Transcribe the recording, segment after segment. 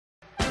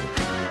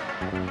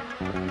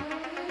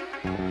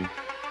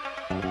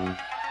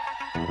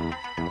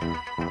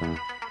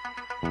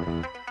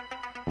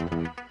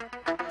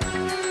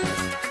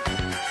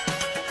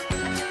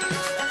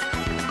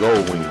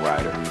Goldwing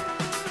Rider,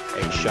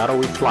 a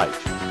shadowy flight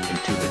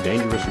into the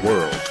dangerous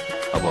world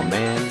of a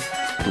man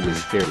who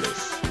is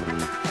fearless,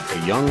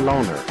 a young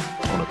loner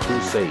on a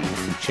crusade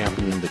to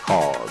champion the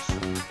cause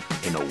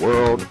in a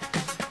world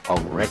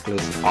of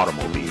reckless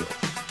automobiles.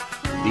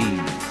 These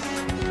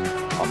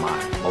are my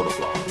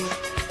motovlogs.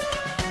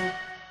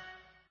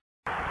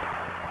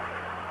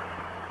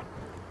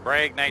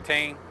 Break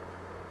 19.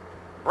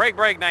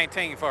 Break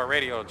 19 for a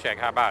radio check.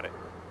 How about it?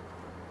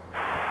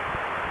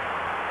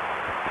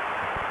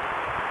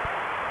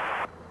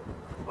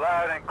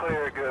 Loud and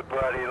clear, good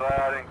buddy,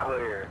 loud and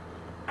clear.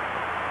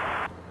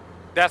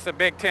 That's a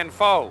big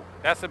 10-4.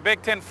 That's a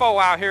big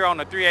 10-4 out here on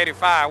the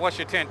 385. What's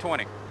your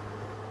 1020?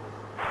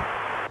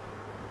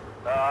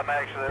 I'm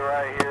actually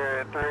right here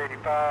at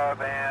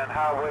 385 and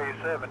Highway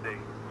 70.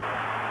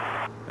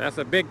 That's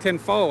a big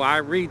 10-4. I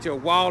read your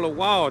wall to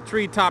wall,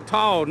 treetop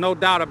tall, no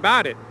doubt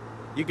about it.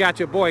 You got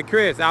your boy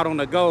Chris out on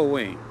the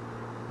Goldwing.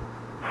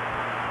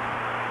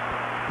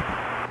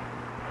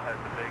 That's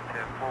a big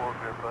 10-4,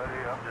 good buddy.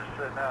 I'm just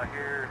sitting out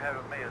here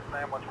having me a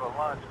sandwich for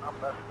lunch. I'm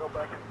about to go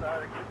back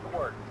inside and get to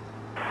work.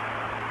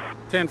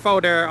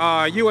 10-4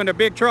 there. You in the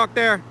big truck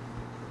there?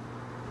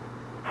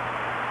 That's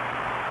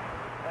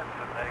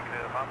a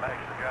negative. I'm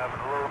actually driving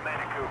a little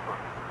Mini Cooper.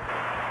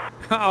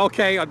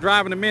 Okay, I'm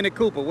driving a Mini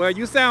Cooper. Well,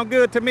 you sound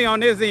good to me on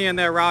this end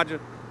there, Roger.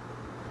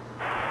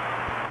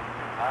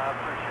 I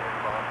appreciate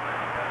it,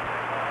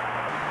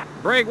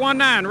 boss. Break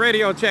 19,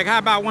 radio check. How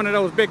about one of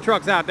those big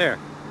trucks out there?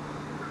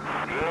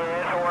 Yeah,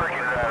 it's working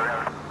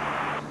right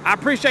now. I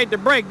appreciate the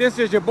break. This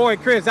is your boy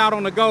Chris out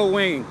on the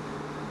Goldwing.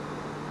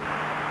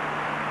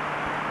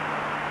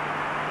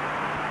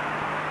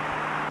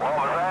 What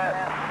was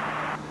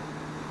that?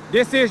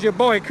 This is your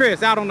boy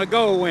Chris out on the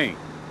Goldwing.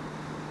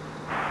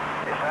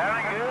 It's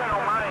sounding good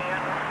on my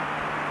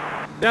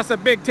end. That's a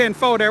big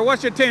 10-4 there.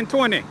 What's your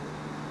 1020? Going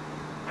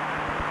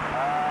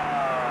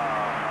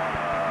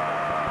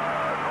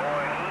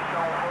east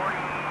on 40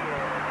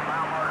 and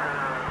mile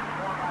marker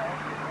 4 by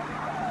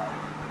 25.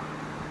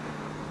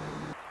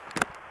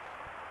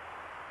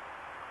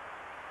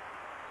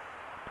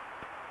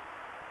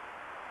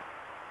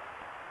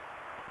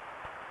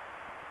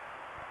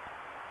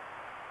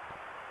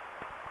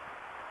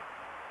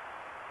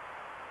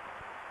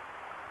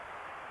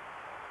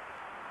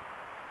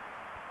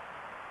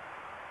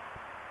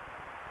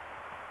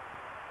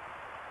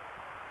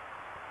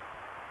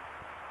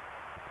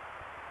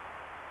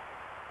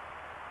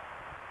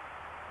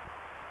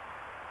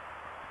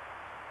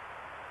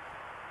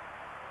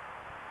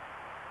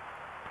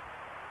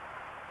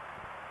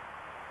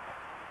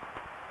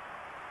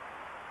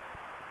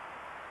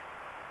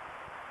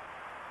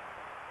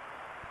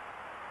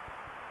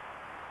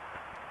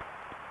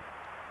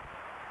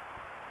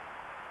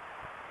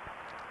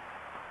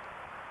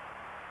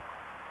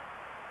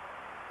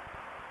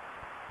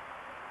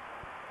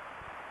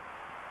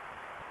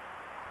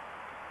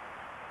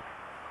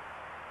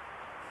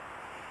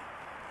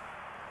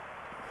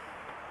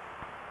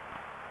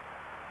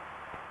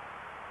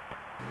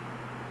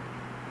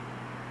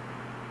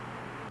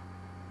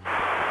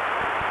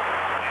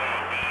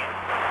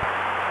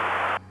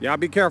 Y'all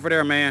be careful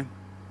there, man.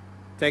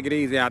 Take it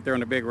easy out there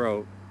on the big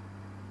road.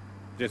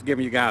 Just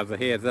giving you guys a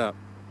heads up.